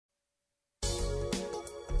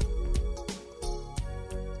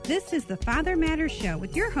This is the Father Matters Show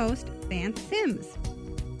with your host, Vance Sims.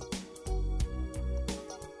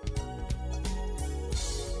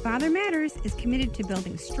 Father Matters is committed to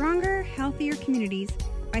building stronger, healthier communities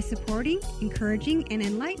by supporting, encouraging, and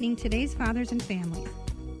enlightening today's fathers and families.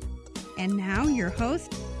 And now, your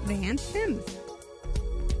host, Vance Sims.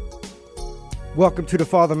 Welcome to the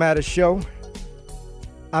Father Matters Show.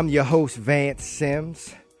 I'm your host, Vance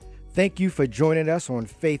Sims. Thank you for joining us on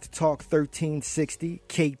Faith Talk 1360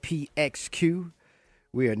 KPXQ.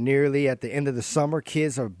 We are nearly at the end of the summer.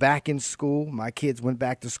 Kids are back in school. My kids went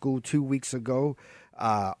back to school 2 weeks ago,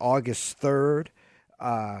 August 3rd.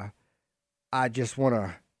 I just want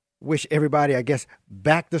to wish everybody,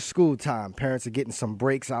 back to school time. Parents are getting some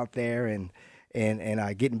breaks out there and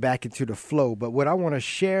getting back into the flow. But what I want to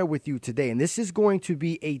share with you today, and this is going to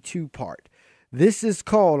be a two-part. This is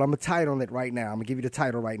called, I'm going to title it right now. I'm going to give you the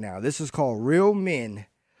title right now. This is called Real Men,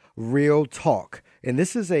 Real Talk. And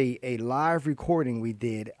this is a live recording we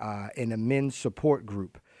did in a men's support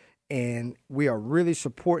group. And we are really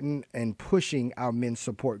supporting and pushing our men's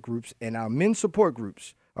support groups. And our men's support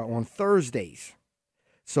groups are on Thursdays.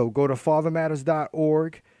 So go to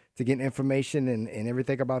fathermatters.org to get information and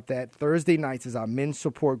everything about that. Thursday nights is our men's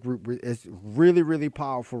support group. It's really, really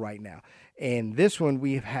powerful right now. And this one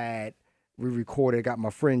we recorded. Got my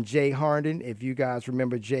friend Jay Harden. If you guys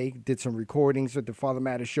remember, Jay did some recordings at the Father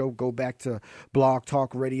Matters Show. Go back to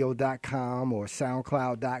blogtalkradio.com or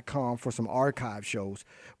soundcloud.com for some archive shows.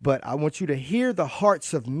 But I want you to hear the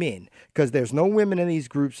hearts of men, because there's no women in these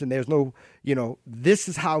groups, and there's no, this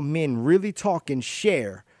is how men really talk and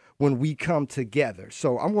share when we come together.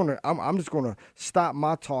 So I'm just gonna stop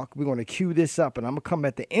my talk. We're gonna cue this up, and I'm gonna come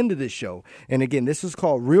at the end of this show. And again, this is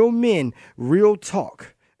called Real Men, Real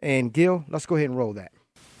Talk. And Gil, let's go ahead and roll that.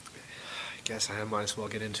 I guess I might as well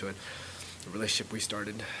get into it. The relationship we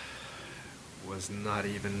started was not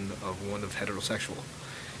even one of heterosexual.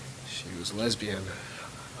 She was lesbian.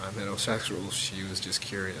 I'm heterosexual. She was just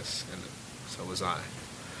curious, and so was I.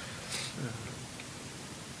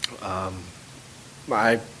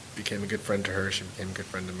 I became a good friend to her. She became a good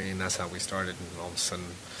friend to me, and that's how we started. And all of a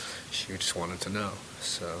sudden, she just wanted to know.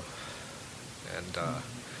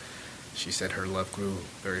 She said her love grew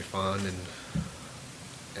very fond,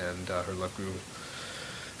 and her love grew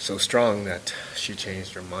so strong that she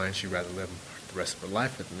changed her mind. She'd rather live the rest of her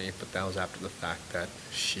life with me, but that was after the fact that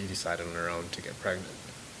she decided on her own to get pregnant.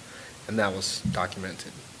 And that was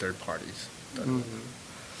documented, third parties.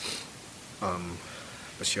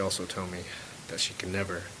 But she also told me that she could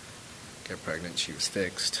never get pregnant. She was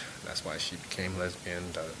fixed. That's why she became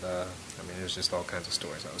lesbian. There's just all kinds of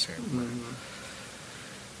stories I was hearing from her.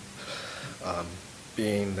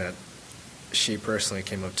 Being that she personally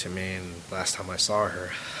came up to me, and last time I saw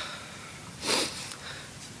her,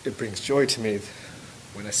 it brings joy to me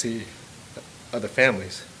when I see other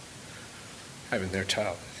families having their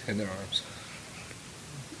child in their arms,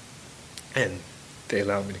 and they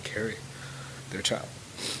allow me to carry their child.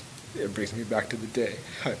 It brings me back to the day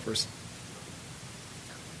I first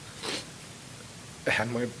had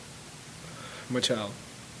my child.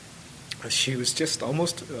 She was just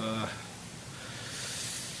almost not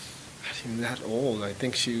even that old. I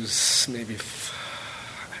think she was maybe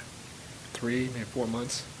 3, maybe 4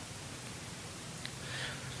 months.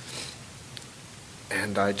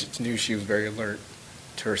 And I just knew she was very alert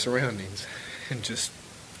to her surroundings. And just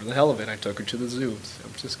for the hell of it, I took her to the zoo, San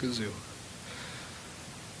Francisco Zoo.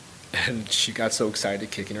 And she got so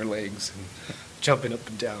excited, kicking her legs and jumping up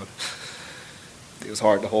and down. It was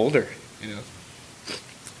hard to hold her,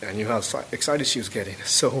 I knew how excited she was getting,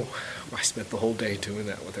 so I spent the whole day doing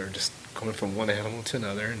that with her, just going from one animal to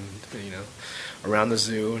another, and around the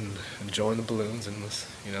zoo and enjoying the balloons and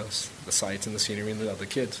the sights and the scenery and the other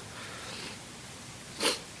kids.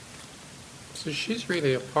 So she's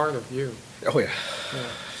really a part of you. Oh yeah.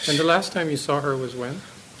 And the last time you saw her was when?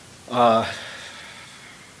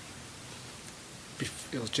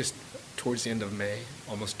 It was just towards the end of May,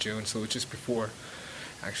 almost June, so it was just before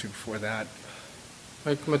that.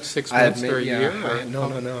 Like what, 6 months or a year? No.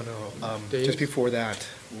 Just before that,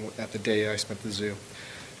 at the day I spent at the zoo,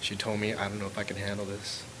 she told me, I don't know if I can handle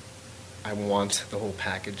this. I want the whole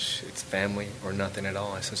package. It's family or nothing at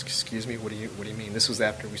all. I said, excuse me, what do you mean? This was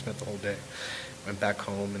after we spent the whole day. Went back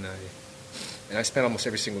home, and I spent almost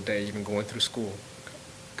every single day, even going through school.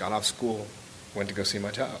 Got off school, went to go see my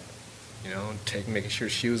child. Making sure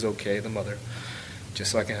she was okay, the mother, just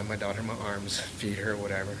so I can have my daughter in my arms, feed her,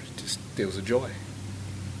 whatever. It was a joy.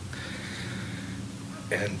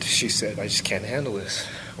 And she said, I just can't handle this.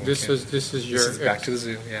 This is your This is back to the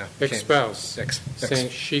zoo, yeah. ex-spouse saying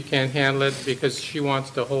she can't handle it because she wants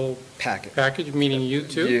the whole package, meaning you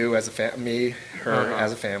too? You as me, her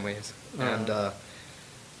as a family. And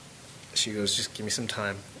she goes, just give me some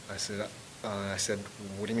time. I said,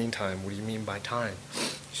 what do you mean time? What do you mean by time?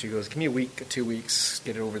 She goes, give me a week, 2 weeks,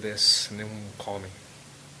 get it over this, and then call me.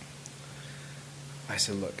 I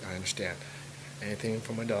said, look, I understand. Anything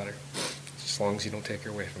for my daughter, as long as you don't take her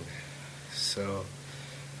away from me. So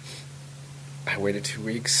I waited 2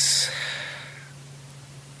 weeks.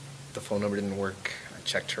 The phone number didn't work. I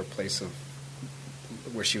checked her place of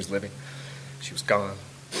where she was living. She was gone.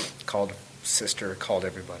 Called sister, called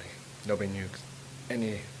everybody. Nobody knew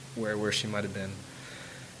anywhere where she might have been.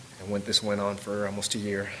 And this went on for almost a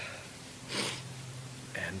year.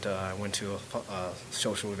 And I went to a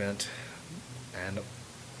social event, and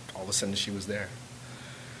all of a sudden she was there.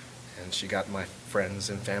 And she got my friends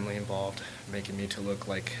and family involved, making me to look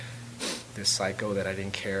like this psycho that I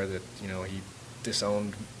didn't care that, he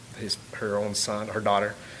disowned her own son, her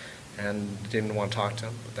daughter, and didn't want to talk to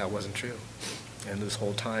him, but that wasn't true. And this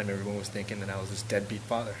whole time, everyone was thinking that I was this deadbeat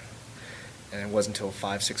father. And it wasn't until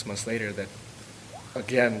 5-6 months later that,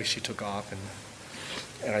 again, she took off,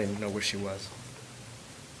 and I didn't know where she was.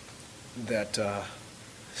 That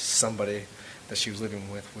somebody that she was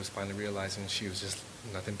living with was finally realizing she was just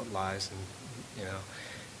nothing but lies, and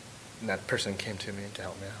that person came to me to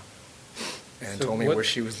help me out and told me where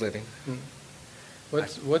she was living.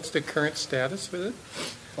 What's the current status with it?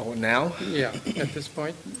 Oh, now? Yeah, at this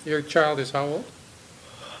point. Your child is how old?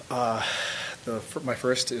 My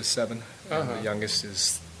first is 7, and the youngest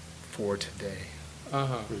is 4 today.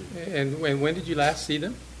 And when did you last see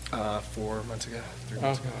them? 4 months ago, 3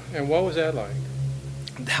 months ago. And what was that like?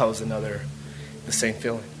 That was the same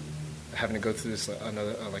feeling, having to go through this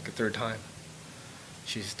like a third time.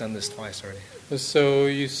 She's done this twice already. So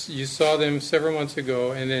you saw them several months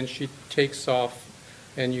ago, and then she takes off,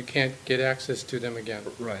 and you can't get access to them again.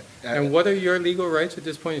 Right. And what are your legal rights at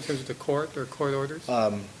this point in terms of the court or court orders?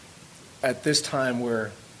 At this time,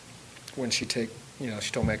 when she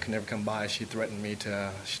told me I could never come by, she threatened me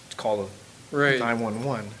to call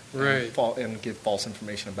 911 and give false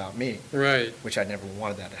information about me, which I never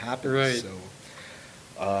wanted that to happen.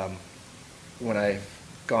 So when I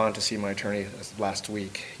gone to see my attorney last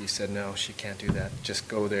week, he said, no, she can't do that. Just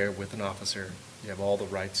go there with an officer. You have all the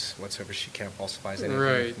rights whatsoever. She can't falsify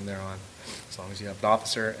anything from there on, as long as you have an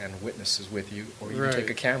officer and witnesses with you, or you can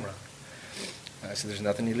take a camera. I said, there's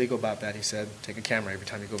nothing illegal about that. He said, take a camera every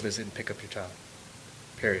time you go visit and pick up your child.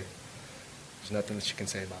 Period. There's nothing that she can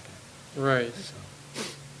say about that. Right.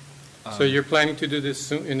 So you're planning to do this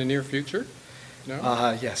soon, in the near future?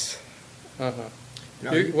 No? Yes.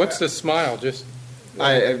 What's the smile?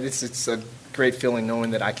 It's a great feeling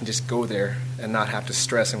knowing that I can just go there and not have to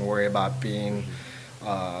stress and worry about being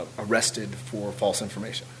arrested for false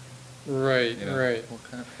information. Right. What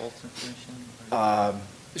kind of false information?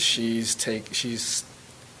 She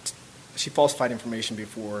falsified information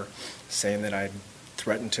before, saying that I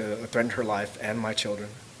threatened her life and my children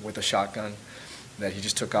with a shotgun, that he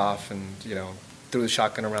just took off and threw the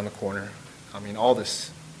shotgun around the corner. I mean, all this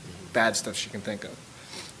bad stuff she can think of,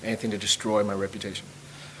 anything to destroy my reputation.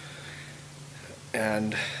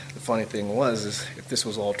 And the funny thing is if this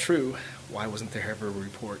was all true, why wasn't there ever a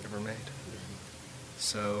report ever made?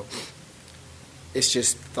 So it's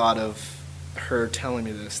just thought of her telling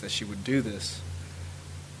me this, that she would do this.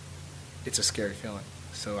 It's a scary feeling.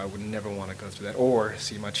 So I would never want to go through that, or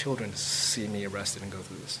see my children see me arrested and go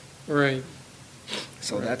through this. Right.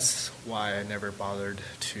 So that's why I never bothered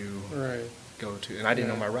to go to, and I didn't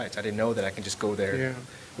know my rights. I didn't know that I can just go there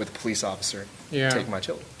with a police officer and take my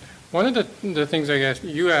children. One of the things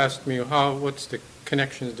you asked me, what's the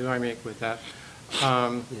connections do I make with that,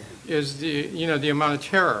 is the amount of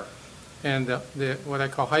terror and the what I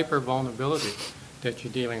call hyper vulnerability that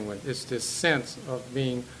you're dealing with. It's this sense of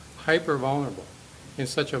being hyper vulnerable, in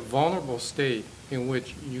such a vulnerable state in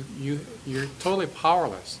which you're totally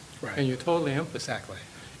powerless and you're totally impotent. Exactly.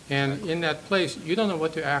 And in that place, you don't know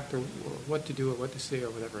what to act or what to do or what to say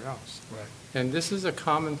or whatever else. Right. And this is a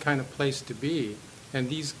common kind of place to be. And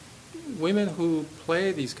these women who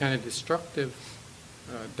play these kind of destructive,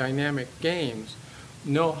 dynamic games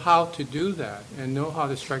know how to do that and know how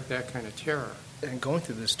to strike that kind of terror. And going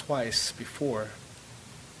through this twice before,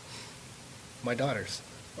 my daughter,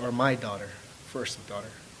 first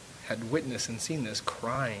daughter, had witnessed and seen this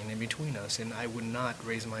crying in between us, and I would not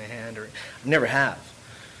raise my hand, or never have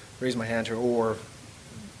raised my hand to her, or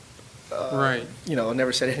Right.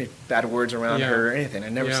 Never said any bad words around Yeah. her or anything. I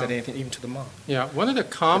never Yeah. said anything even to the mom. Yeah, one of the she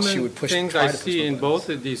common would push- things try I to push see in my both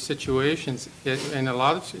buttons. of these situations, in a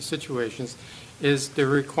lot of situations, is the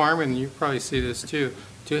requirement, and you probably see this too,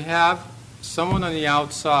 to have someone on the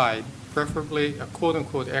outside, preferably a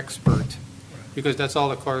quote-unquote expert, because that's all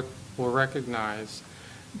the court will recognize,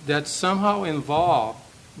 that's somehow involved,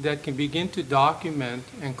 that can begin to document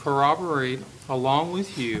and corroborate along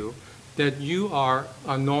with you that you are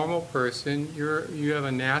a normal person, you have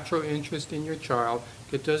a natural interest in your child.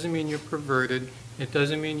 It doesn't mean you're perverted. It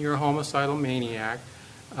doesn't mean you're a homicidal maniac.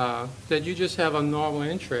 That you just have a normal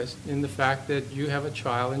interest in the fact that you have a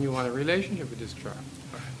child and you want a relationship with this child.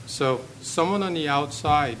 So someone on the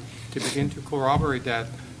outside to begin to corroborate that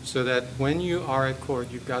so that when you are at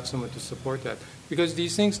court, you've got someone to support that. Because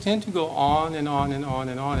these things tend to go on and on and on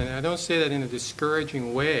and on. And I don't say that in a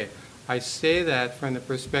discouraging way. I say that from the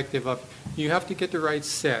perspective of you have to get the right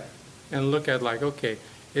set and look at like, okay,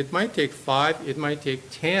 it might take 5, it might take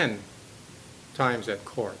 10 times at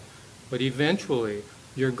court, but eventually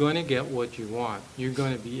you're going to get what you want. You're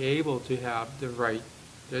going to be able to have the right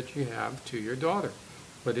that you have to your daughter,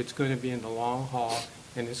 but it's going to be in the long haul,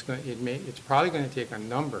 and it's probably going to take a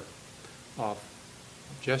number of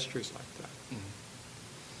gestures like that.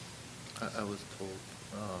 I was told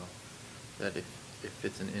that if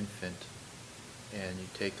it's an infant and you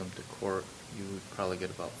take them to court, you would probably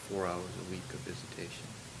get about 4 hours a week of visitation.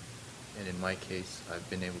 And in my case, I've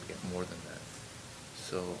been able to get more than that.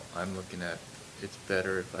 So I'm looking at it's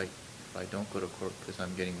better if I don't go to court because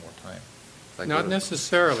I'm getting more time. Not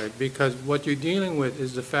necessarily, because what you're dealing with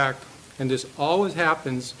is the fact, and this always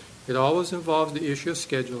happens, it always involves the issue of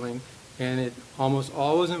scheduling, and it almost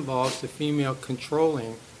always involves the female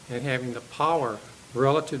controlling and having the power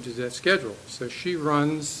relative to that schedule. So she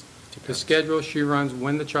runs the schedule, she runs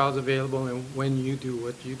when the child's available and when you do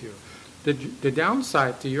what you do. The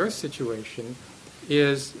downside to your situation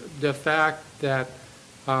is the fact that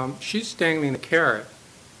she's dangling the carrot,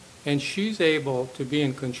 and she's able to be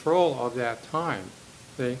in control of that time.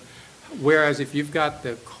 See? Whereas if you've got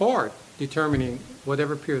the court determining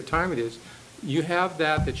whatever period of time it is, you have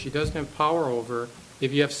that she doesn't have power over.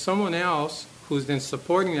 If you have someone else who's then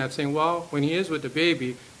supporting that, saying, well, when he is with the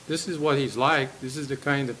baby, this is what he's like, this is the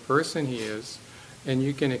kind of person he is, and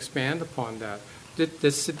you can expand upon that.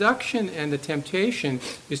 The seduction and the temptation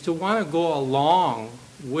is to want to go along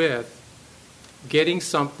with getting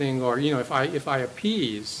something, or, if I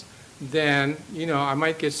appease, then, I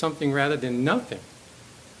might get something rather than nothing.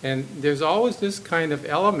 And there's always this kind of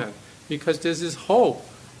element, because there's this hope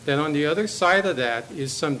that on the other side of that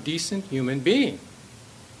is some decent human being.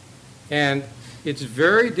 And it's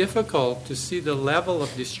very difficult to see the level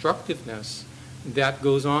of destructiveness that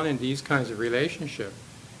goes on in these kinds of relationships.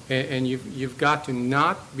 And you've got to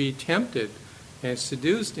not be tempted and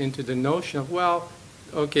seduced into the notion of, well,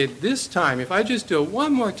 okay, this time, if I just do it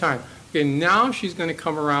one more time, okay, now she's going to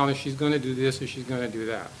come around and she's going to do this or she's going to do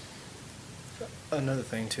that. Another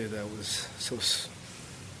thing, too, that was so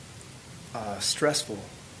stressful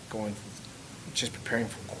just preparing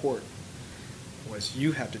for court was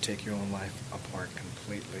you have to take your own life apart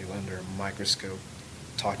completely under a microscope,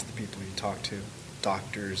 talk to the people you talk to,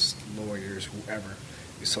 doctors, lawyers, whoever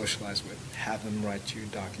you socialize with, have them write you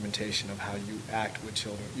documentation of how you act with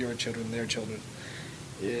children, your children, their children.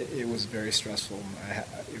 It was very stressful.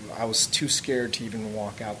 I was too scared to even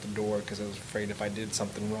walk out the door because I was afraid if I did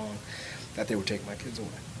something wrong that they would take my kids away.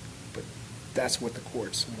 But that's what the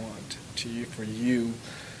courts want for you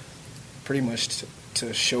pretty much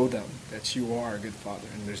to show them that you are a good father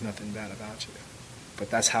and there's nothing bad about you.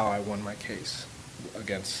 But that's how I won my case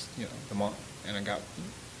against the mom, and I got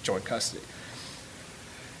joint custody.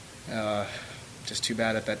 Just too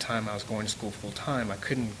bad at that time I was going to school full time. I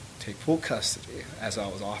couldn't take full custody as I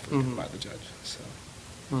was offered by the judge.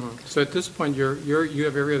 So at this point, you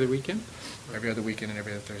have every other weekend? Every other weekend and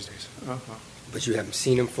every other Thursdays. Uh-huh. But you haven't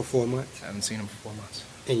seen him for 4 months? I haven't seen him for 4 months.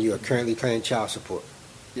 And you are currently paying child support?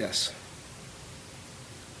 Yes.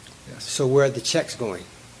 Yes. So where are the checks going?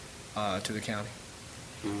 To the county.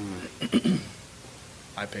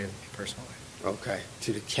 I pay them personally. Okay,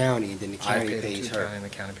 to the county, and then the county I pay pays to her. the county and the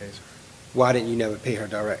county pays her. Why didn't you never pay her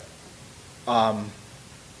direct?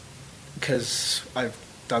 Because I've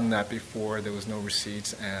done that before. There was no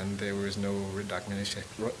receipts and there was no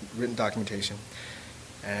written documentation,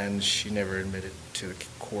 and she never admitted to the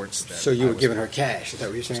courts that. So you were giving her cash? Is that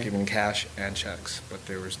what you're I was saying? giving cash and checks, but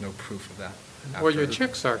there was no proof of that. Well, your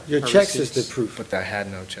checks are. Your are checks is receipts. the proof. But I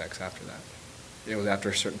had no checks after that. It was after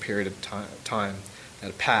a certain period of time that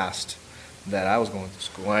had passed that I was going to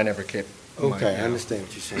school. I never kept Okay, I understand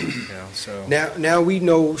what you're saying. So Now we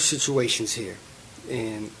know situations here,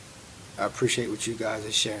 and I appreciate what you guys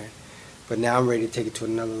are sharing. But now I'm ready to take it to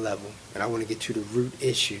another level, and I want to get to the root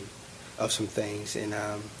issue of some things. And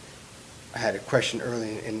I had a question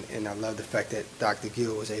earlier, and I love the fact that Dr.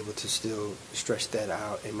 Gill was able to still stretch that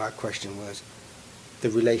out. And my question was the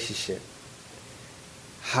relationship.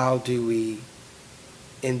 How do we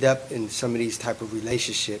end up in some of these type of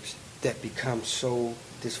relationships that become so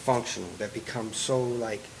dysfunctional, that become so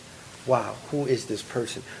like, wow, who is this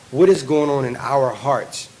person? What is going on in our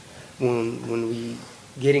hearts when we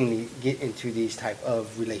get into these type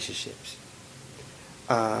of relationships?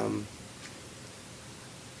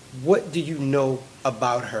 What do you know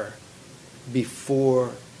about her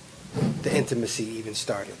before the intimacy even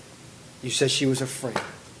started? You said she was a friend,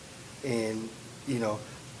 and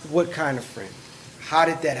what kind of friend? How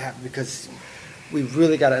did that happen? Because we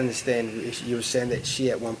really got to understand. You were saying that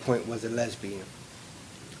she at one point was a lesbian.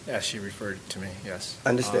 yeah, she referred to me. Yes.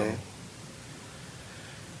 Understand?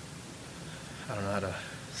 I don't know how to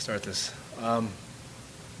start this. A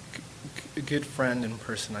good friend and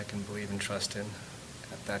person I can believe and trust in.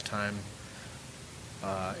 At that time,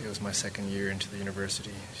 it was my second year into the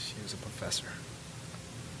university. She was a professor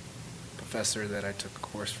that I took a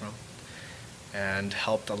course from, and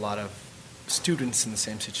helped a lot of students in the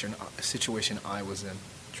same situation I was in,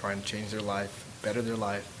 trying to change their life, better their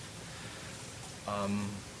life,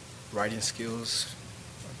 writing skills,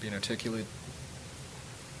 being articulate,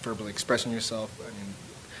 verbally expressing yourself,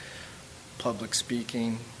 public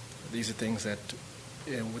speaking. These are things that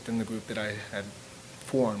within the group that I had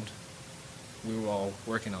formed, we were all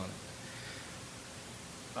working on.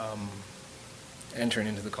 Entering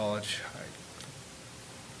into the college, I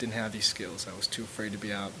didn't have these skills. I was too afraid to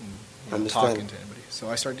be out and talking to anybody. So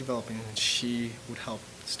I started developing, and she would help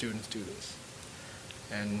students do this.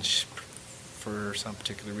 And for some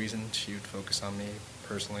particular reason, she would focus on me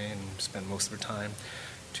personally and spend most of her time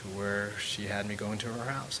to where she had me go into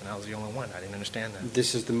her house, and I was the only one. I didn't understand that.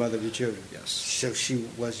 This is the mother of your children? Yes. So she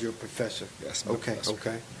was your professor? Yes, my professor.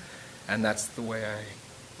 Okay. And that's the way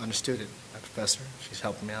I understood it. My professor, she's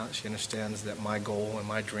helping me out. She understands that my goal and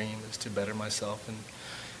my dream is to better myself and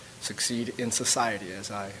succeed in society as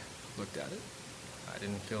I looked at it. I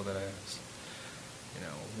didn't feel that I was,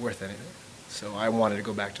 worth anything. So I wanted to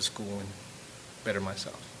go back to school and better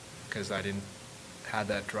myself because I didn't have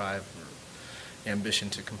that drive or ambition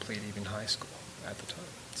to complete even high school at the time.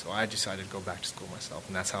 So I decided to go back to school myself,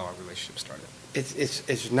 and that's how our relationship started.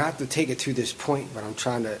 It's not to take it to this point, but I'm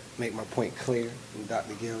trying to make my point clear. And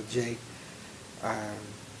Dr. Gill, Jay,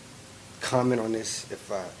 comment on this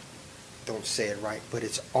if I don't say it right, but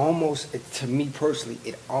it's almost, to me personally,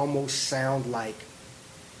 it almost sounds like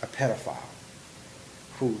a pedophile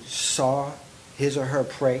who saw his or her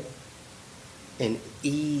prey and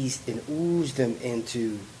oozed them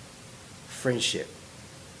into friendship.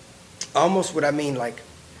 Almost what I mean, like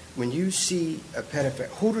when you see a pedophile,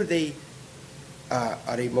 who do they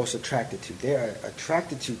are they most attracted to? They are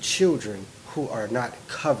attracted to children who are not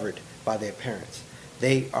covered by their parents.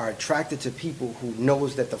 They are attracted to people who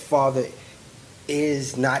knows that the father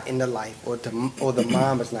is not in the life, or the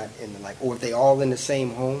mom is not in the life, or if they all in the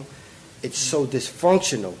same home, it's so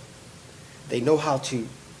dysfunctional. They know how to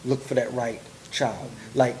look for that right child.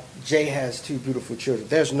 Like Jay has two beautiful children.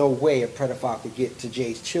 There's no way a pedophile could get to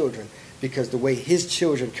Jay's children because the way his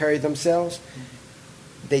children carry themselves,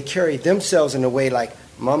 they carry themselves in a way like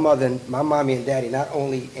my mommy and daddy not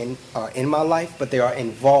only are in my life, but they are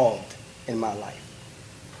involved in my life.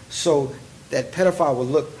 So that pedophile will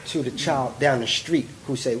look to the child down the street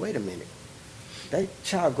who say, wait a minute, that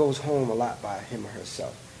child goes home a lot by him or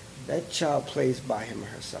herself. That child plays by him or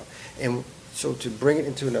herself. And so to bring it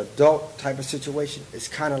into an adult type of situation, it's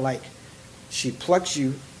kind of like she plucks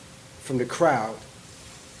you from the crowd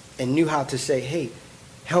and knew how to say, hey,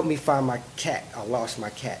 help me find my cat. I lost my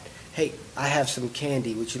cat. Hey, I have some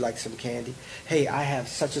candy. Would you like some candy? Hey, I have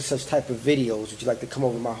such and such type of videos. Would you like to come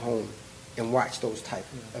over to my home and watch those type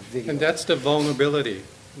of videos? And that's the vulnerability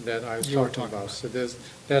that I was talking about. So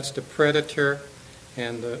that's the predator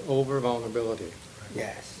and the over-vulnerability.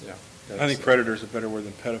 Yes. Yeah. I think predator is a better word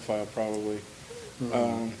than pedophile, probably.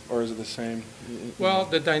 Or is it the same? Well,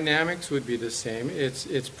 the dynamics would be the same. It's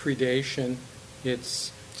predation.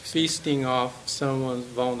 It's feasting off someone's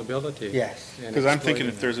vulnerability. Yes. Because I'm thinking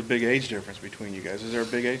if there's a big age difference between you guys. Is there a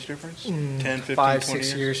big age difference? 10, 15, 5, 20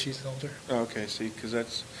 6 years she's older. Okay, see, because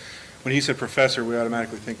that's, when he said professor, we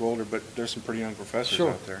automatically think older, but there's some pretty young professors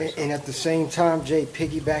out there. So. And at the same time, Jay,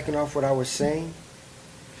 piggybacking off what I was saying,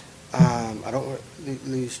 I don't want to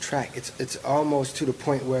lose track. It's almost to the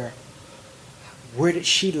point where Where did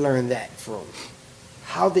she learn that from?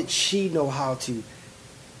 How did she know how to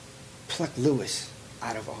pluck Lewis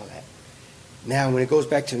out of all that? Now, when it goes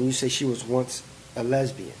back to when you say she was once a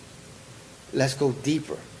lesbian, let's go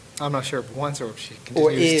deeper. I'm not sure if once or if she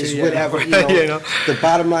Or continues is, to, whatever. you know. The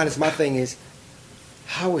bottom line is, my thing is,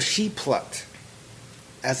 how was she plucked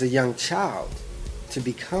as a young child to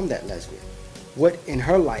become that lesbian? What in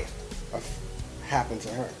her life happened to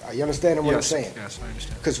her? Are you understanding what I'm saying? Yes, I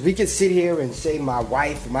understand. Because we could sit here and say my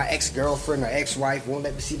wife, my ex-girlfriend or ex-wife won't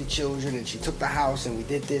let me see the children, and she took the house and we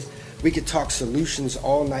did this. We could talk solutions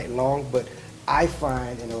all night long, but I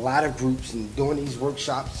find in a lot of groups and doing these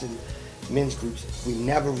workshops and men's groups, we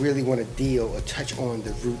never really want to deal or touch on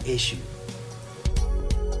the root issue.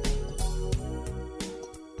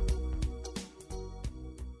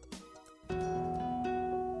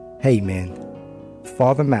 Hey men,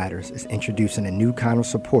 Father Matters is introducing a new kind of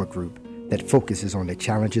support group that focuses on the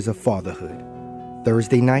challenges of fatherhood.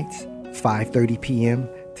 Thursday nights, 5:30 p.m.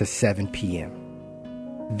 to 7 p.m.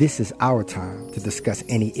 This is our time to discuss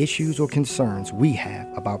any issues or concerns we have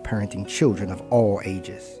about parenting children of all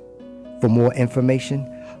ages. For more information,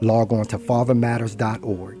 log on to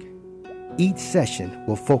fathermatters.org. Each session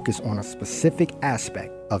will focus on a specific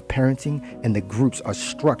aspect of parenting, and the groups are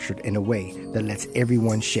structured in a way that lets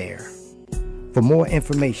everyone share. For more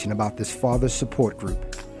information about this father support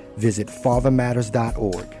group, visit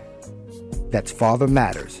fathermatters.org. That's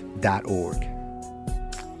fathermatters.org.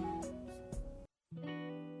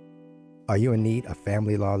 Are you in need of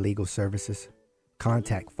family law legal services?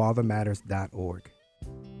 Contact fathermatters.org.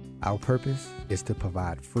 Our purpose is to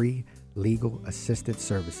provide free legal assistance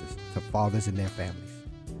services to fathers and their families.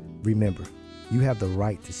 Remember, you have the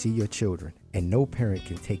right to see your children, and no parent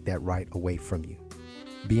can take that right away from you.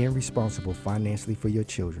 Being responsible financially for your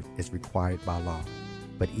children is required by law,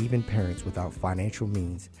 but even parents without financial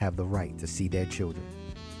means have the right to see their children.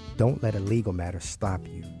 Don't let a legal matter stop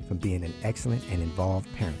you from being an excellent and involved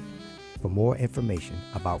parent. For more information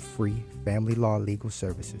about free family law legal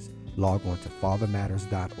services, log on to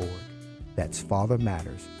fathermatters.org. That's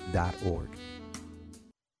fathermatters.org.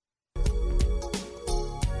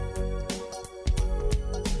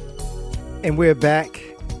 And we're back.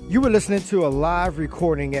 You were listening to a live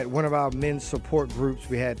recording at one of our men's support groups.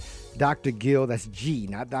 We had Dr. Gill, that's G,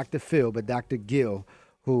 not Dr. Phil, but Dr. Gill,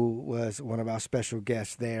 who was one of our special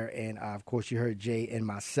guests there. And, of course, you heard Jay and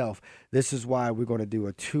myself. This is why we're going to do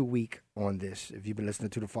a 2-week on this. If you've been listening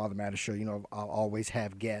to the Father Matters show, you know I'll always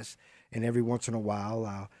have guests. And every once in a while,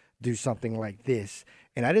 I'll do something like this.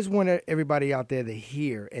 And I just want everybody out there to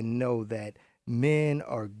hear and know that men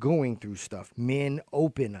are going through stuff. Men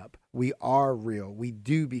open up. We are real. We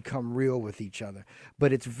do become real with each other.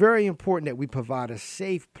 But it's very important that we provide a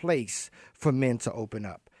safe place for men to open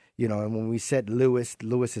up. You know, and when we said Lewis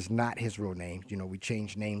is not his real name. You know, we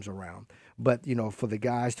changed names around. But, you know, for the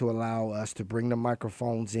guys to allow us to bring the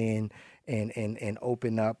microphones in and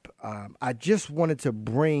open up, I just wanted to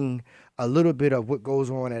bring a little bit of what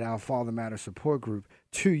goes on at our Father Matters support group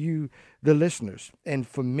to you, the listeners. And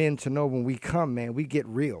for men to know when we come, man, we get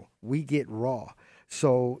real. We get raw.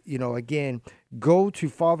 So, you know, again, go to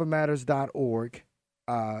fathermatters.org.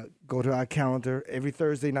 Go to our calendar. Every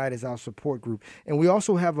Thursday night is our support group. And we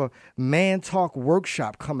also have a Man Talk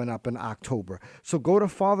workshop coming up in October. So go to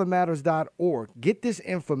fathermatters.org. Get this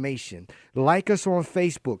information. Like us on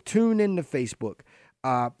Facebook. Tune in to Facebook.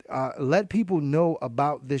 Let people know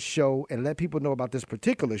about this show and let people know about this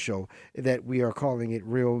particular show that we are calling it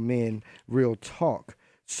Real Men, Real Talk.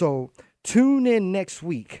 So tune in next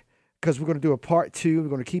week, because we're going to do a part 2. We're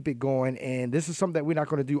going to keep it going. And this is something that we're not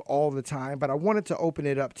going to do all the time, but I wanted to open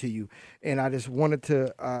it up to you. And I just wanted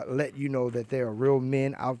to let you know that there are real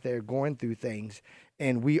men out there going through things,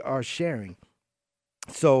 and we are sharing.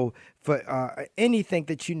 So for anything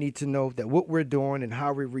that you need to know, that what we're doing and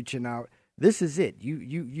how we're reaching out, this is it.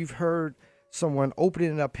 You've heard someone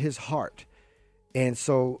opening up his heart. And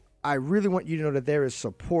so I really want you to know that there is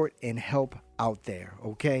support and help out there,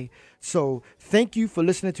 okay? So thank you for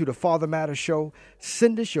listening to the Father Matters show.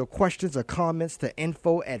 Send us your questions or comments to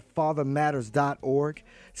info@fathermatters.org.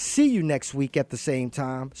 See you next week at the same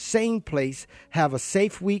time, same place. Have a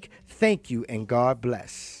safe week. Thank you, and God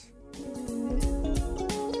bless.